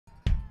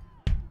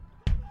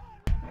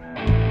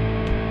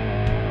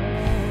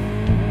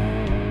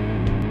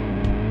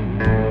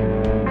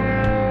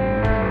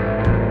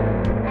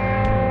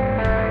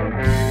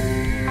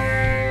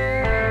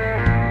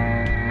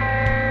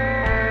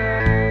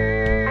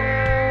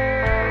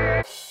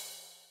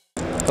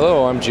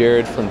Hello, I'm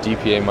Jarrod from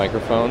DPA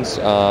Microphones,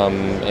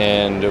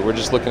 and we're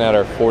just looking at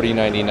our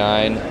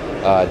 4099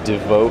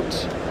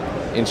 Devote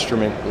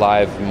instrument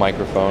live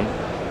microphone.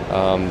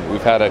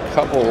 We've had a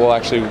couple, well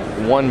actually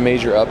one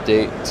major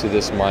update to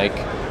this mic.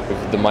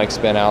 The mic's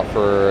been out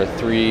for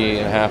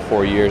 3.5,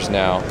 4 years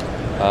now.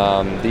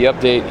 The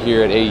update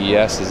here at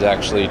AES is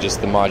actually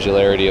just the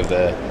modularity of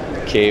the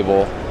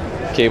cable.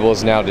 The cable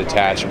is now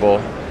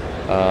detachable,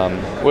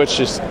 which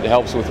just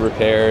helps with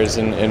repairs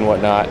and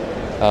whatnot.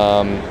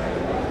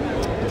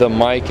 The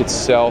mic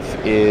itself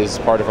is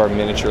part of our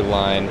miniature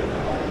line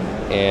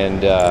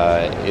and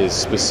is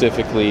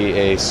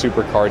specifically a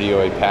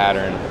supercardioid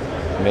pattern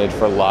made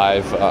for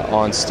live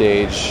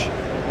on-stage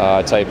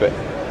type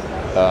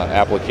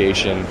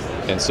application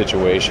and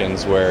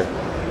situations where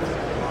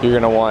you're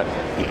going to want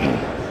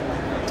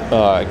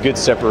good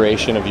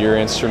separation of your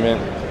instrument,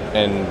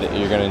 and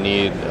you're going to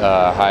need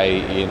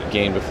high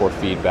gain before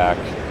feedback.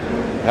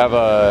 We have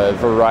a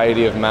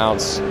variety of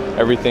mounts,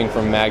 everything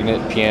from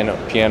magnet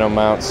piano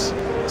mounts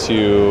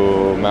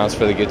to mounts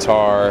for the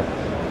guitar,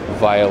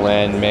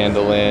 violin,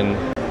 mandolin,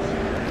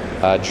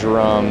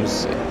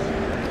 drums,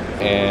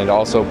 and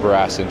also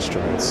brass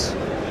instruments.